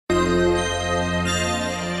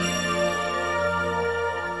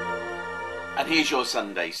And here's your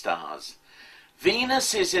Sunday stars.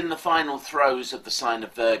 Venus is in the final throes of the sign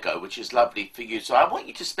of Virgo, which is lovely for you. So I want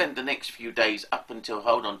you to spend the next few days up until,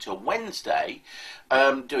 hold on, till Wednesday,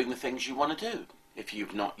 doing the things you want to do. If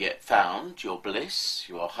you've not yet found your bliss,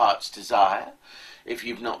 your heart's desire, if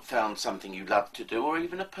you've not found something you love to do, or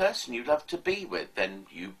even a person you love to be with, then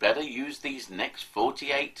you better use these next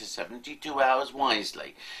 48 to 72 hours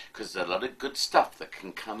wisely, because there's a lot of good stuff that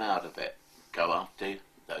can come out of it. Go after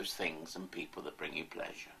those things and people that bring you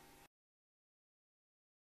pleasure.